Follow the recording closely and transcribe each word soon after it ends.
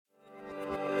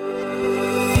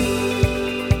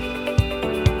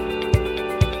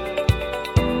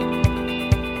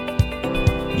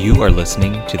You are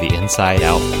listening to the Inside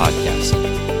Out podcast,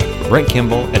 where Brent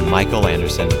Kimball and Michael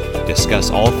Anderson discuss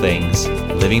all things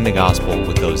living the gospel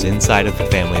with those inside of the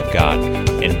family of God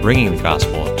and bringing the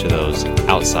gospel to those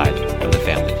outside of the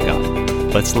family of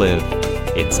God. Let's live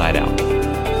inside out.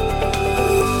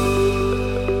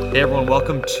 Hey everyone,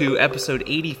 welcome to episode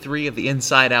 83 of the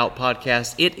Inside Out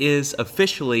podcast. It is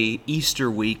officially Easter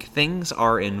week. Things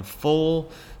are in full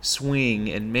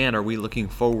swing, and man, are we looking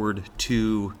forward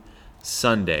to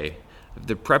Sunday.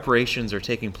 The preparations are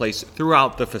taking place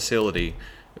throughout the facility.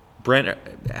 Brent,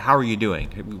 how are you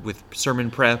doing with sermon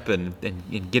prep and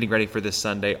getting ready for this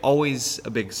Sunday? Always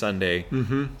a big Sunday.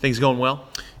 Mm-hmm. Things going well?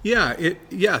 Yeah,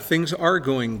 things are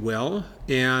going well,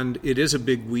 and it is a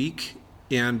big week.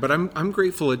 But I'm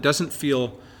grateful it doesn't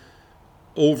feel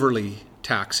overly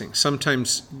taxing.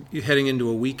 Sometimes heading into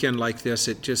a weekend like this,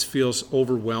 it just feels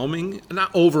overwhelming.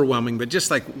 Not overwhelming, but just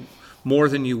like more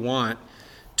than you want,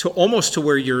 to almost to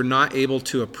where you're not able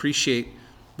to appreciate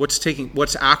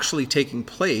what's actually taking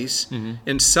place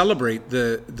and celebrate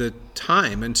the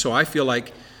time. And so I feel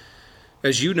like,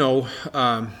 as you know,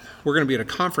 we're going to be at a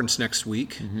conference next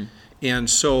week. Mm-hmm. And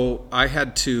so I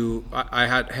had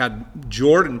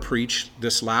Jordan preach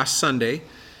this last Sunday,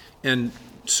 and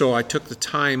so I took the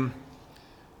time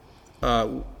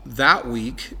that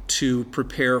week to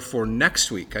prepare for next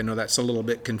week. I know that's a little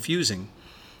bit confusing,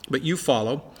 but you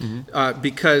follow,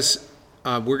 because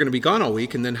we're going to be gone all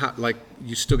week, and then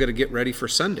you still got to get ready for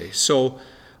Sunday. So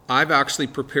I've actually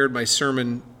prepared my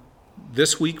sermon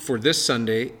this week for this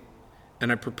Sunday,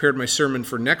 and I prepared my sermon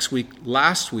for next week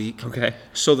last week,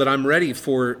 so that I'm ready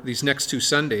for these next two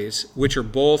Sundays, which are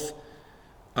both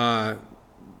out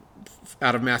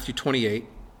of Matthew 28,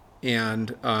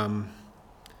 and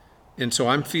so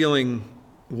I'm feeling,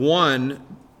 one,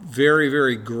 very,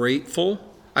 very grateful.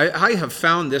 I have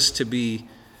found this to be,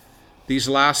 these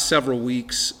last several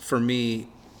weeks for me,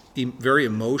 very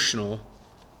emotional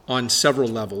on several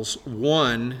levels.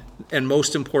 One, and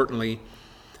most importantly,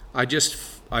 I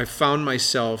found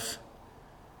myself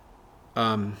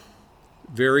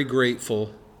very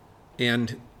grateful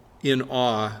and in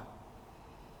awe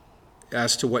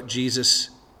as to what Jesus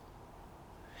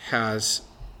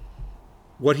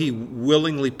what he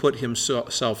willingly put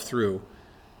himself through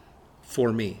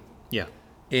for me. Yeah.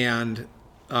 And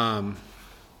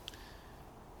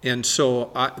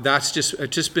so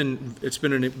it's been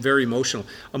very emotional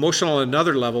on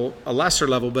another level, a lesser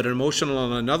level, but emotional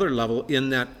on another level, in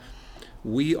that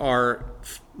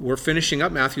we're finishing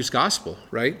up Matthew's gospel,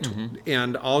 right? Mm-hmm.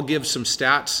 And I'll give some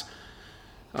stats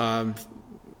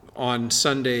on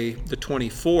Sunday the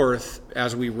 24th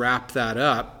as we wrap that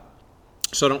up.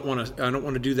 So I don't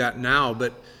want to do that now,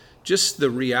 but just the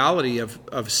reality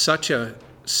of such a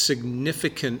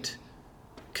significant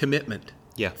commitment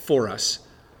for us.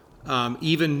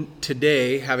 Even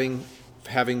today, having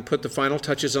put the final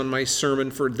touches on my sermon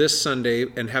for this Sunday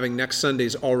and having next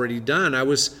Sunday's already done,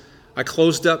 I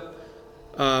closed up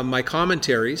my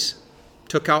commentaries,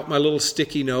 took out my little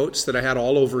sticky notes that I had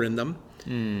all over in them,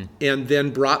 and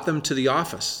then brought them to the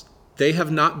office. They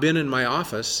have not been in my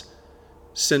office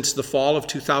since the fall of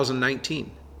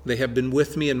 2019. They have been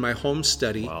with me in my home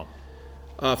study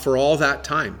for all that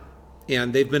time.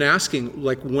 And they've been asking,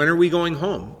 when are we going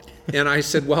home? And I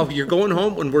said, well, you're going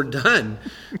home when we're done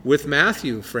with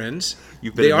Matthew, friends.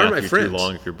 You've been in Matthew too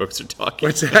long if your books are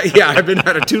talking. Yeah, I've been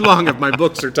at it too long if my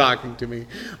books are talking to me.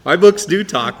 My books do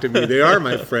talk to me. They are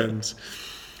my friends.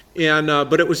 And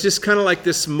but it was just kind of like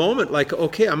this moment,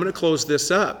 okay, I'm going to close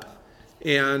this up,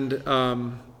 and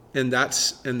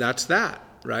that's that,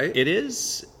 right? It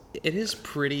is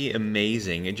pretty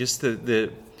amazing. And just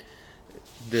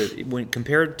when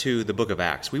compared to the book of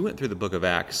Acts, we went through the book of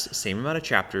Acts, same amount of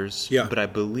chapters, but I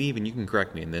believe, and you can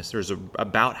correct me in this, there's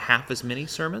about half as many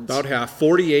sermons? About half,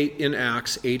 48 in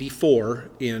Acts, 84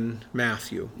 in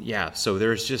Matthew. Yeah, so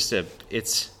there's just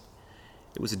it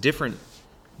was a different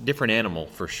animal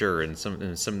for sure in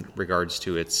some regards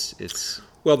to its.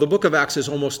 Well, the book of Acts is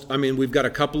almost, we've got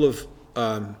a couple of,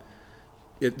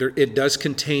 it does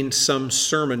contain some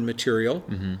sermon material,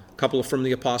 a couple from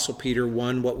the Apostle Peter,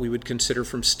 one what we would consider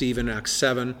from Stephen, Acts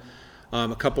 7,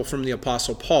 a couple from the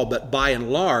Apostle Paul, but by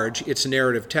and large, it's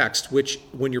narrative text, which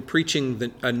when you're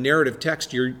preaching a narrative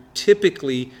text, you're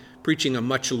typically preaching a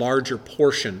much larger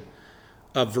portion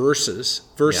of verses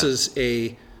versus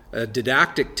a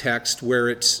didactic text where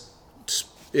it's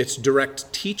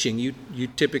direct teaching. You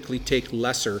typically take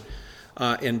lesser,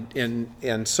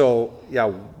 and so,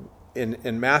 yeah.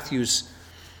 And Matthew's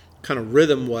kind of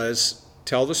rhythm was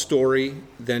tell the story,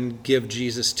 then give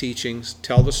Jesus teachings,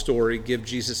 tell the story, give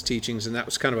Jesus teachings, and that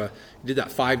was kind of did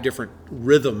that 5 different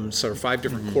rhythms or 5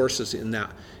 different courses in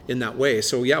that way.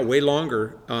 So yeah, way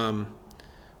longer.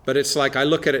 But it's like I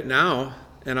look at it now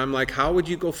and I'm like, how would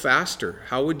you go faster?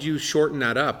 How would you shorten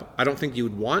that up? I don't think you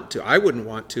would want to. I wouldn't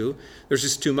want to. There's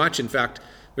just too much. In fact,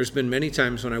 there's been many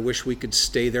times when I wish we could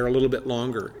stay there a little bit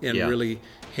longer and really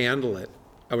handle it.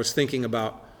 I was thinking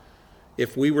about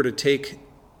if we were to take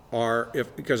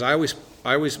because I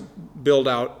always build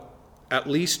out at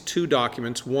least 2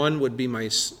 documents. One would be my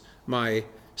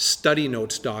study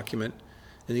notes document,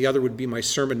 and the other would be my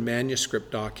sermon manuscript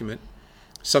document.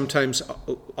 Sometimes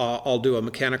I'll do a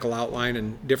mechanical outline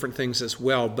and different things as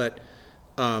well. But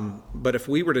if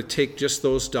we were to take just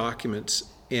those documents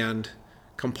and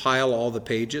compile all the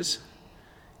pages,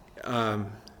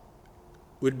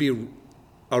 would be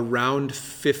around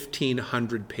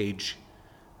 1,500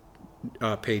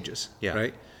 pages,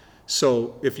 right?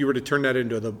 So if you were to turn that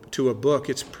into a book,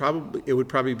 it would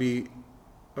probably be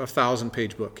a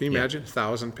 1,000-page book. Can you imagine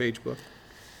 1,000-page book?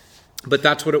 But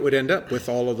that's what it would end up with,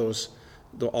 all of those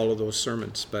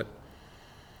sermons. But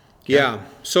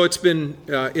so it's been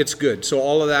it's good. So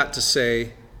all of that to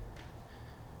say,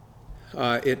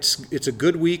 it's a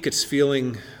good week.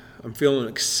 I'm feeling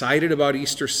excited about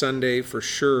Easter Sunday for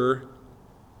sure.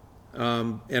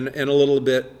 And a little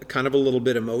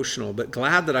bit emotional, but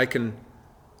glad that I can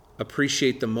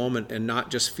appreciate the moment and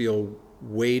not just feel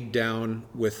weighed down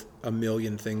with a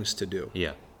million things to do.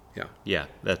 Yeah,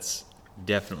 that's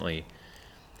definitely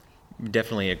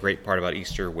a great part about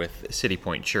Easter with City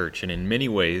Point Church. And in many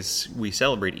ways, we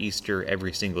celebrate Easter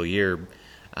every single year.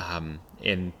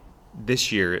 And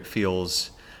this year it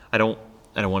feels, I don't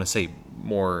want to say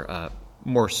more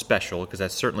special, because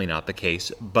that's certainly not the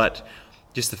case, but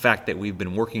just the fact that we've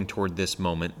been working toward this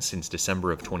moment since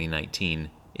December of 2019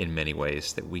 in many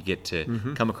ways, that we get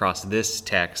to come across this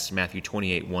text, Matthew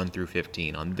 28, 1 through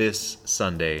 15, on this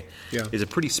Sunday is a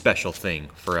pretty special thing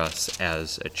for us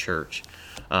as a church.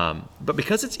 But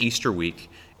because it's Easter week,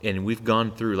 and we've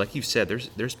gone through, like you said,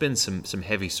 there's been some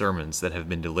heavy sermons that have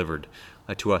been delivered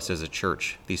to us as a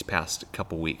church these past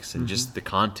couple weeks, and just the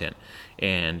content.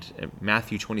 And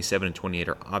Matthew 27 and 28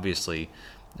 are obviously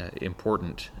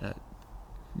important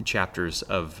chapters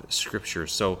of Scripture.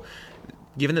 So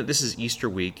given that this is Easter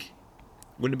week,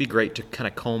 wouldn't it be great to kind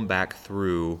of comb back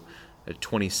through the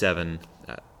 27th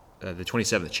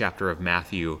chapter of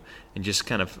Matthew and just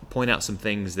kind of point out some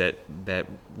things that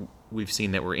we've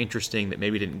seen that were interesting, that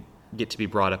maybe didn't get to be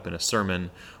brought up in a sermon,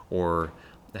 or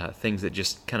things that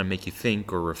just kind of make you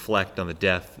think or reflect on the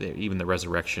death, even the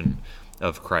resurrection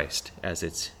of Christ as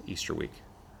it's Easter week.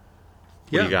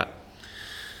 What do you got?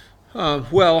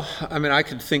 Well, I mean, I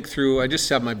could think through, I just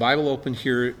have my Bible open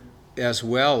here as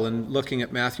well, and looking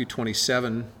at Matthew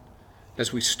 27,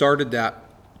 as we started that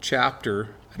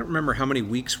chapter, I don't remember how many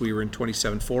weeks we were in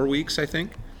 27, 4 weeks, I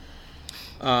think.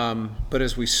 But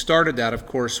as we started that, of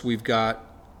course, we've got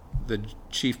the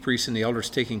chief priests and the elders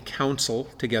taking counsel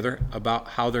together about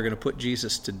how they're going to put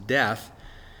Jesus to death.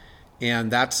 And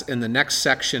that's, in the next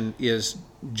section is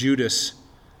Judas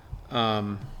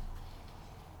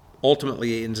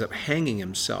ultimately ends up hanging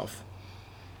himself.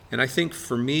 And I think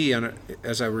for me, and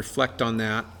as I reflect on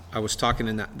that, I was talking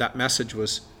in that message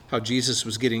was how Jesus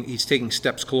he's taking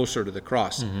steps closer to the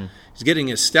cross. He's getting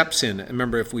his steps in.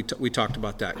 Remember, if we talked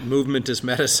about that. Movement is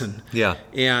medicine. Yeah.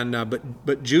 And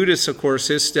but Judas, of course,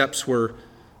 his steps were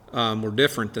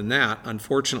different than that,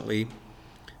 unfortunately,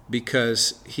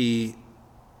 because he.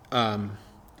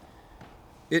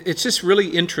 It's just really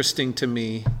interesting to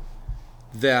me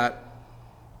that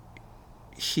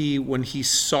when he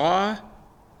saw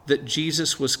that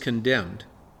Jesus was condemned,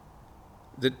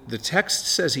 the text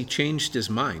says he changed his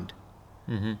mind,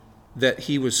 that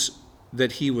he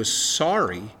was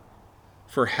sorry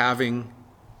for having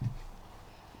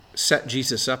set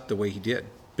Jesus up the way he did,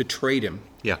 betrayed him.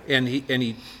 Yeah. And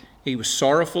he was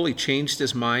sorrowful. He changed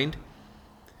his mind.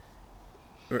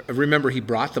 Remember, he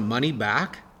brought the money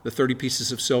back, the 30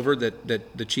 pieces of silver that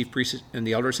the chief priests and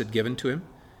the elders had given to him.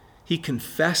 He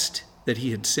confessed that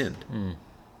he had sinned.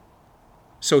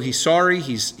 So he's sorry,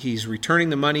 he's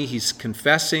returning the money, he's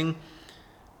confessing,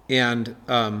 and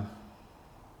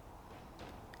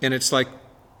it's like,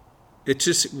 it's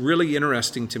just really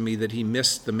interesting to me that he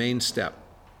missed the main step.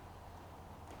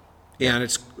 And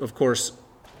it's, of course,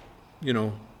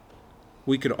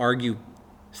 we could argue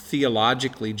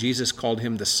theologically, Jesus called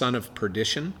him the son of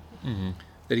perdition,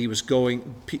 that he was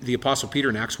going, the Apostle Peter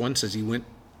in Acts 1 says he went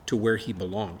to where he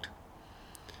belonged.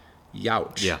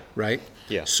 Youch. Yeah. Right?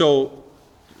 Yeah. So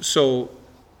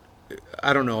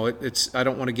I don't know. I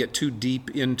don't want to get too deep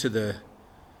into the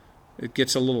it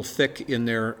gets a little thick in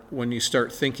there when you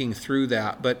start thinking through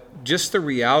that. But just the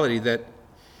reality that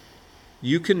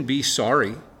you can be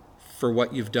sorry for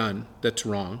what you've done that's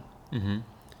wrong. Mm-hmm.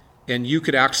 And you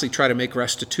could actually try to make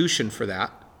restitution for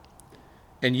that.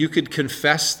 And you could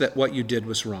confess that what you did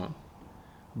was wrong.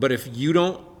 But if you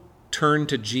don't turn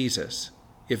to Jesus,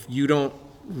 if you don't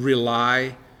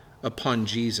rely upon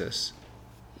Jesus,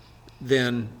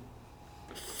 then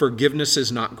forgiveness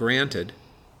is not granted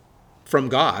from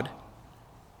God,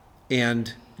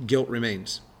 and guilt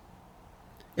remains.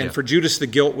 And for Judas, the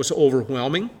guilt was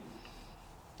overwhelming,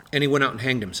 and he went out and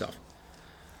hanged himself.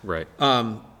 Right.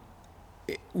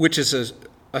 Which is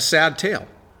a sad tale,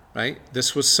 right?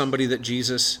 This was somebody that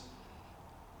Jesus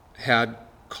had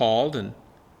called and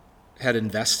had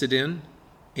invested in,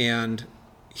 and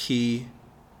he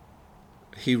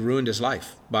ruined his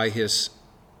life by his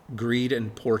greed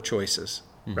and poor choices,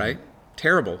 right?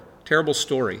 Terrible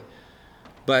story.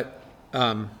 But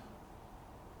so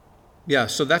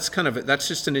that's that's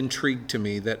just an intrigue to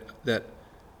me that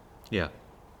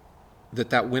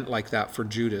went like that for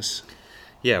Judas.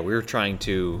 Yeah,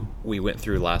 we went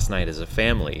through last night as a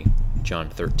family, John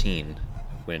 13,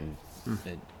 when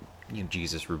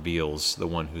Jesus reveals the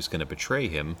one who's going to betray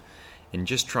him, and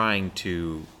just trying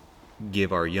to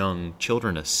give our young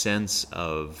children a sense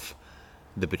of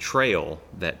the betrayal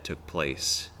that took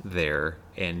place there,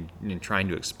 and trying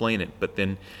to explain it, but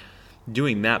then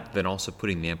doing that, then also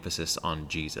putting the emphasis on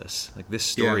Jesus. Like, this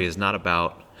story is not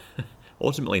about,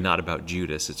 ultimately not about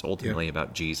Judas, it's ultimately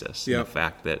about Jesus. And the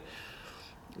fact that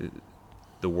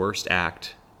the worst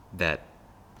act that,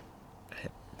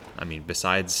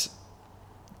 besides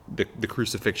the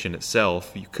crucifixion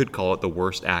itself, you could call it the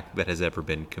worst act that has ever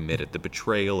been committed, the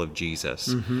betrayal of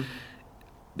Jesus. Mm-hmm.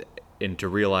 And to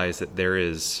realize that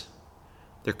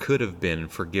there could have been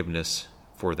forgiveness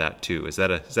for that too. Is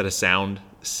that a sound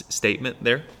statement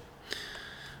there?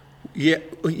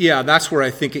 Yeah, that's where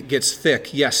I think it gets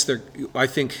thick. Yes, I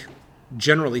think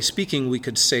generally speaking we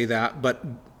could say that, but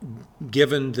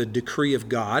given the decree of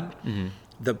God,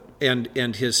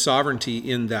 and his sovereignty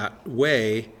in that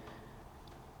way,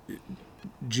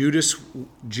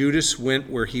 Judas went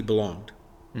where he belonged.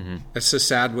 Mm-hmm. That's a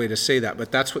sad way to say that,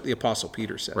 but that's what the Apostle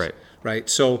Peter says. Right.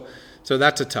 So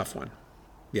that's a tough one.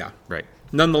 Yeah. Right.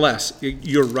 Nonetheless,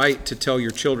 you're right to tell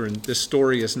your children this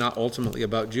story is not ultimately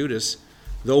about Judas,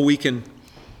 though we can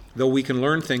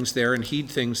learn things there and heed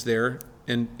things there,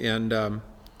 but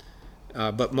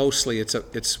mostly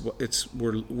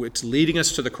it's leading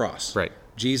us to the cross. Right.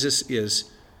 Jesus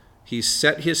he's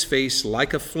set his face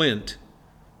like a flint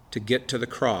to get to the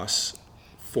cross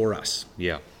for us.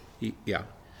 Yeah.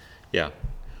 Yeah.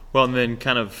 Well, and then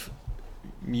kind of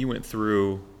you went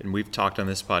through, and we've talked on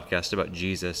this podcast about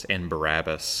Jesus and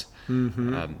Barabbas.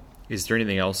 Mm-hmm. Is there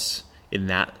anything else in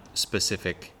that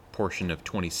specific portion of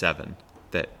 27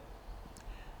 that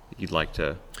you'd like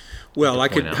to? Well,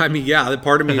 the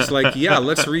part of me is like,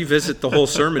 let's revisit the whole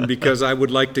sermon, because I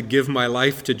would like to give my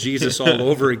life to Jesus all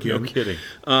over again. No kidding.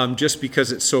 Just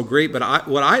because it's so great. But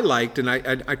what I liked, and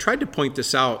I tried to point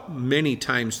this out many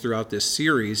times throughout this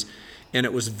series, and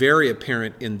it was very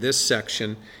apparent in this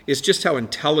section, is just how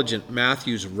intelligent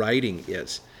Matthew's writing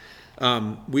is.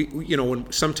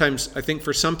 When sometimes I think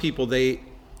for some people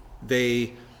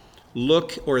they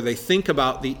look or they think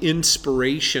about the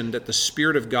inspiration that the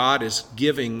Spirit of God is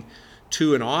giving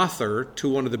to an author, to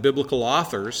one of the biblical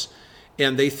authors,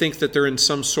 and they think that they're in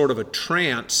some sort of a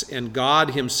trance, and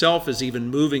God himself is even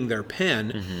moving their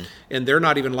pen, and they're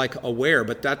not even aware.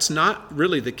 But that's not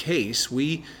really the case.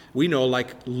 We know,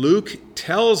 Luke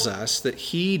tells us that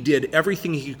he did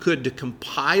everything he could to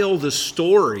compile the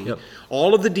story,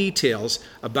 all of the details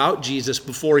about Jesus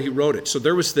before he wrote it. So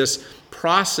there was this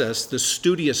process, this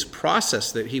studious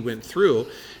process that he went through,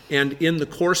 and in the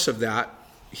course of that,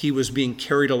 he was being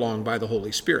carried along by the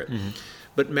Holy Spirit. Mm-hmm.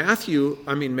 But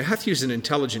Matthew's an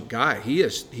intelligent guy. He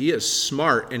is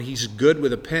smart, and he's good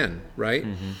with a pen, right?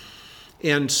 Mm-hmm.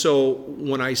 And so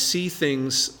when I see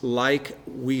things like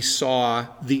we saw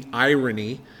the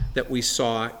irony that we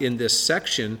saw in this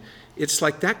section, it's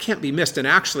like that can't be missed. And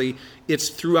actually, it's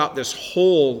throughout this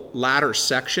whole latter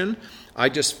section. I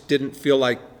just didn't feel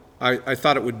like, I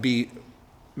thought it would be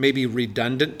maybe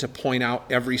redundant to point out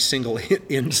every single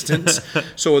instance.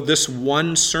 So this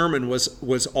one sermon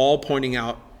was all pointing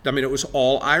out, it was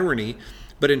all irony,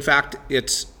 but in fact,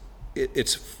 it's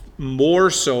more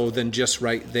so than just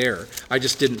right there. I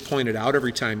just didn't point it out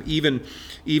every time. Even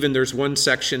there's one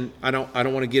section, I don't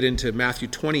want to get into Matthew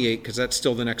 28 because that's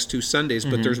still the next 2 Sundays,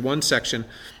 but there's one section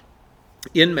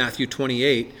in Matthew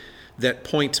 28 that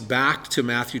points back to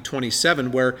Matthew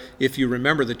 27, where if you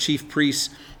remember, the chief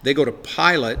priests, they go to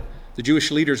Pilate the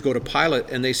Jewish leaders go to Pilate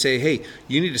and they say, "Hey,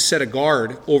 you need to set a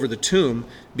guard over the tomb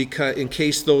because in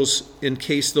case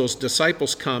those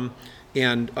disciples come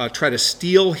and try to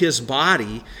steal his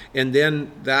body, and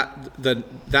then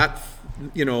that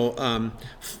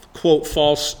quote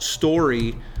false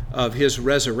story of his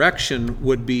resurrection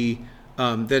would be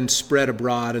then spread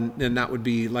abroad, and that would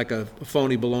be like a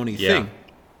phony baloney thing."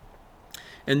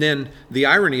 And then the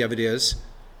irony of it is,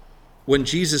 when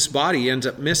Jesus' body ends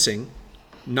up missing,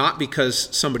 not because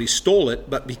somebody stole it,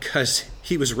 but because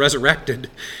he was resurrected,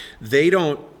 they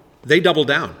double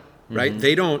down, right?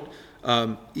 They don't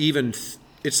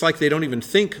it's like they don't even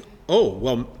think, "Oh,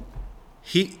 well,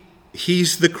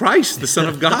 he's the Christ, the Son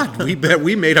of God.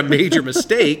 We made a major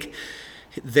mistake."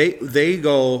 They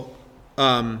go,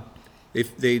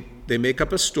 they make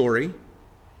up a story,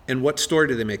 and what story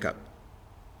do they make up?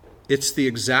 It's the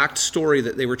exact story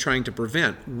that they were trying to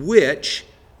prevent, which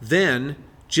then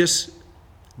just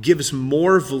gives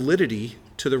more validity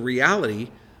to the reality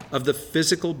of the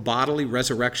physical bodily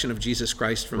resurrection of Jesus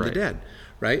Christ from the dead,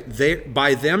 right?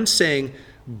 By them saying,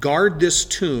 "Guard this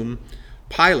tomb,"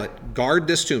 Pilate, "Guard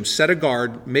this tomb, set a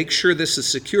guard, make sure this is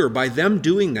secure." By them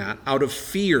doing that, out of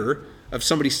fear of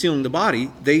somebody stealing the body,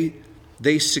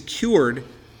 they secured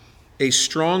a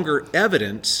stronger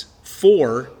evidence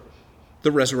for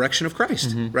the resurrection of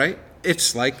Christ, right?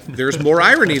 It's like there's more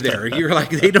irony there. You're like,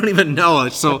 they don't even know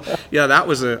it. So yeah,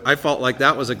 I felt like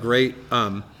that was a great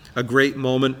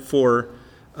moment for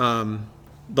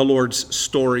the Lord's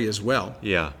story as well.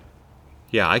 Yeah.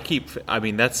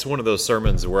 That's one of those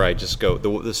sermons where I just go,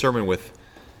 the sermon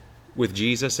with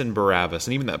Jesus and Barabbas,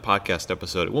 and even that podcast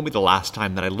episode, it won't be the last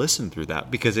time that I listen through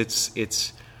that, because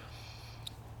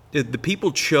the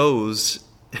people chose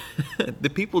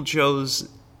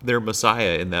their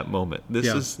Messiah in that moment. This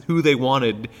is who they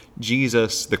wanted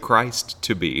Jesus the Christ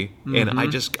to be. And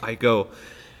I go,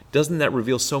 doesn't that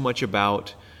reveal so much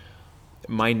about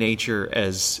my nature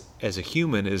as a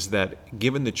human, is that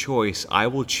given the choice, I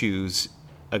will choose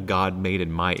a God made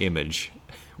in my image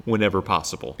whenever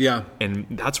possible. Yeah. And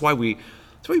that's why we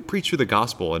preach through the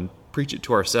gospel and preach it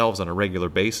to ourselves on a regular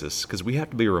basis, because we have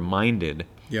to be reminded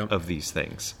of these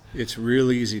things. It's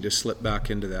real easy to slip back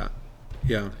into that.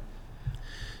 Yeah.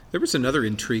 There was another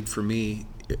intrigue for me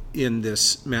in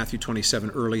this Matthew 27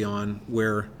 early on,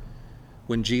 where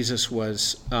when Jesus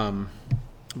was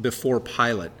before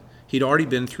Pilate, he'd already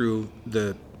been through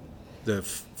the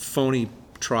phony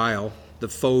trial, the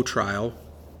faux trial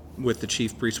with the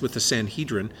chief priests, with the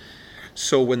Sanhedrin.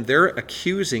 So when they're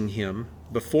accusing him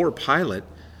before Pilate,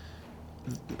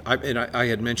 I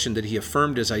had mentioned that he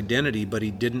affirmed his identity, but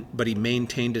he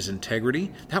maintained his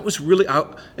integrity. That was really,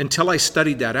 until I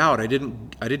studied that out, I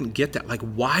didn't get that. Like,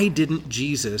 why didn't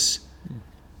Jesus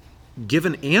give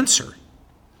an answer?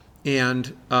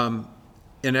 And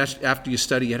after you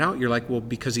study it out, you're like, well,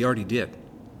 because he already did,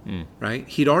 right?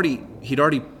 He'd already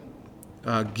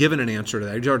given an answer to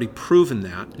that. He'd already proven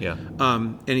that. Yeah.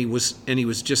 And he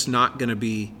was just not going to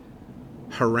be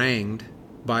harangued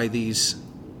by these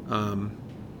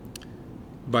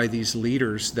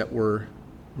leaders that were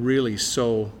really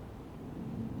so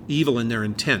evil in their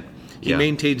intent. He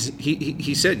maintains.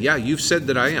 He said, "Yeah, you've said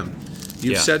that I am.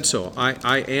 You've said so.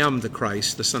 I am the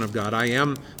Christ, the Son of God. I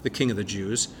am the King of the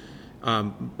Jews."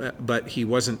 But he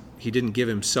wasn't. He didn't give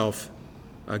himself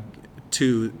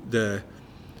to the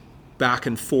back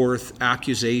and forth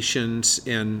accusations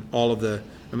and all of the.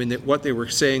 I mean, what they were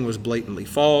saying was blatantly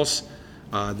false.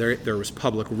 There was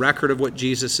public record of what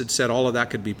Jesus had said. All of that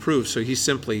could be proved. So he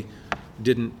simply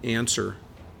didn't answer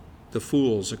the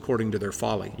fools according to their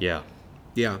folly. Yeah.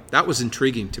 Yeah, that was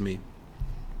intriguing to me.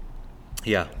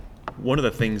 Yeah. One of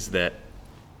the things that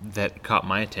caught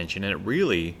my attention, and it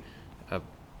really,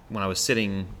 when I was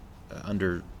sitting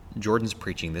under Jordan's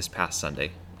preaching this past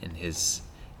Sunday in his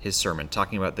sermon,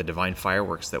 talking about the divine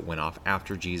fireworks that went off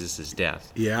after Jesus'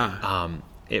 death. Yeah.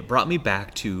 It brought me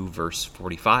back to verse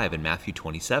 45 in Matthew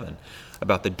 27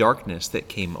 about the darkness that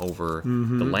came over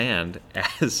the land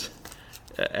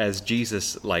as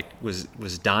Jesus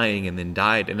was dying and then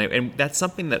died. And that's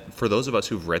something that for those of us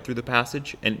who've read through the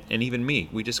passage, and even me,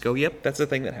 we just go, yep, that's the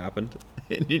thing that happened.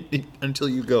 Until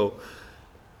you go,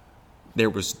 there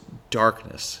was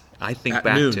darkness. I think at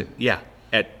back noon. to,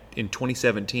 in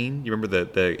 2017, you remember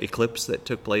the eclipse that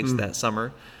took place that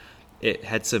summer? It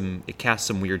cast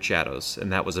some weird shadows,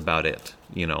 and that was about it.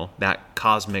 That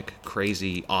cosmic,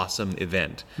 crazy, awesome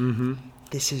event. Mm-hmm.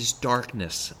 This is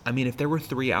darkness. I mean, if there were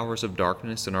 3 hours of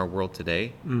darkness in our world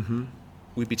today,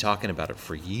 we'd be talking about it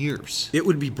for years. It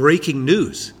would be breaking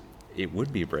news. It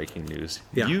would be breaking news.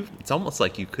 Yeah. It's almost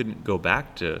like you couldn't go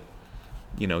back to,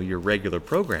 your regular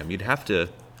program. You'd have to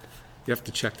You have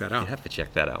to check that out. You have to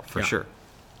check that out for Yeah. sure.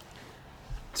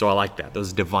 So I like that.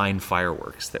 Those divine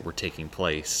fireworks that were taking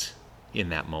place in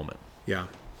that moment. Yeah.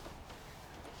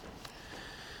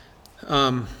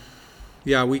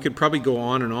 Yeah, we could probably go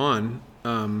on and on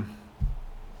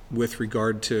with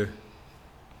regard to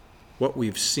what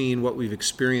we've seen, what we've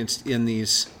experienced in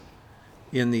these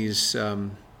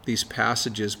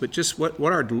passages, but just what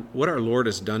our Lord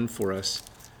has done for us.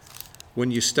 When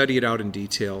you study it out in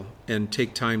detail and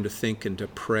take time to think and to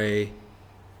pray,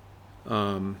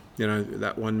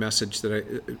 that one message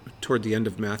that toward the end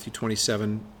of Matthew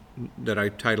 27 that I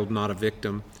titled "Not a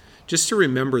Victim," just to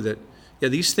remember that,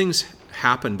 these things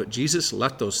happen, but Jesus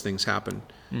let those things happen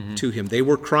to him. They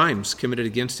were crimes committed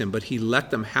against him, but he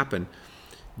let them happen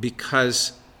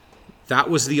because that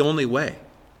was the only way.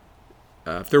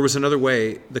 If there was another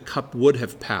way, the cup would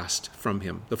have passed from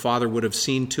him. The Father would have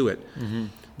seen to it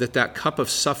that cup of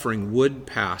suffering would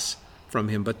pass from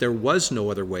him, but there was no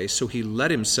other way, so he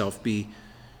let himself be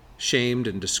shamed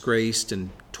and disgraced and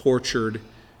tortured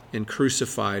and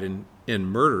crucified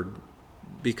and murdered,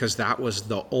 because that was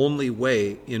the only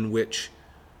way in which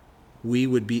we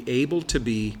would be able to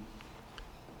be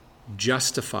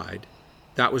justified.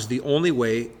 That was the only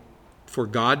way for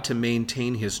God to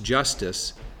maintain his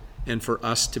justice and for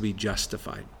us to be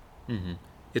justified.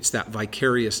 It's that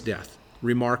vicarious death.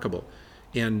 Remarkable.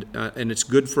 And it's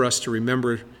good for us to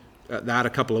remember that a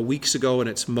couple of weeks ago, and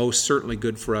it's most certainly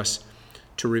good for us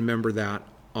to remember that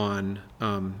on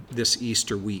this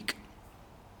Easter week.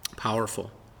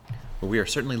 Powerful. Well, we are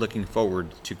certainly looking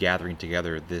forward to gathering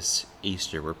together this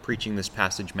Easter. We're preaching this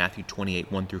passage, Matthew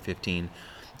 28, 1 through 15,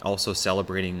 also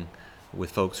celebrating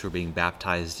with folks who are being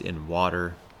baptized in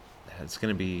water. It's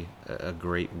going to be a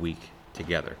great week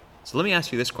together. So let me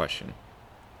ask you this question.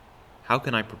 How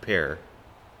can I prepare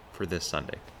for this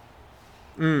Sunday?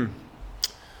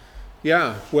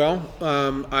 Yeah, well,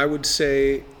 I would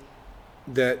say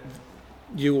that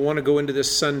you want to go into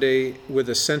this Sunday with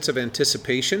a sense of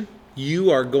anticipation.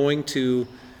 You are going to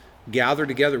gather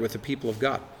together with the people of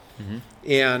God.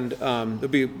 And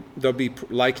there'll be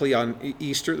likely on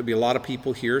Easter, there'll be a lot of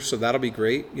people here, so that'll be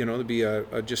great. There'll be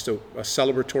just a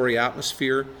celebratory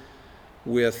atmosphere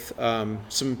with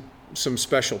some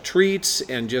special treats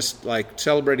and just like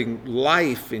celebrating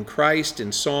life in Christ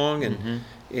and song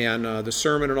and the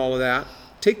sermon and all of that.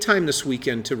 Take time this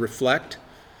weekend to reflect.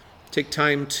 Take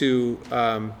time to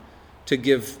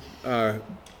give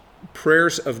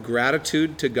prayers of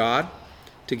gratitude to God,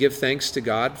 to give thanks to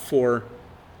God for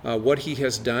what He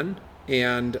has done,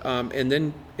 and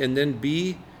then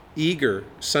be eager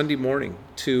Sunday morning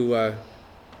to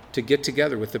get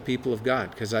together with the people of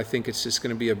God, because I think it's just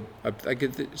going to be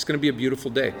it's going to be a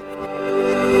beautiful day.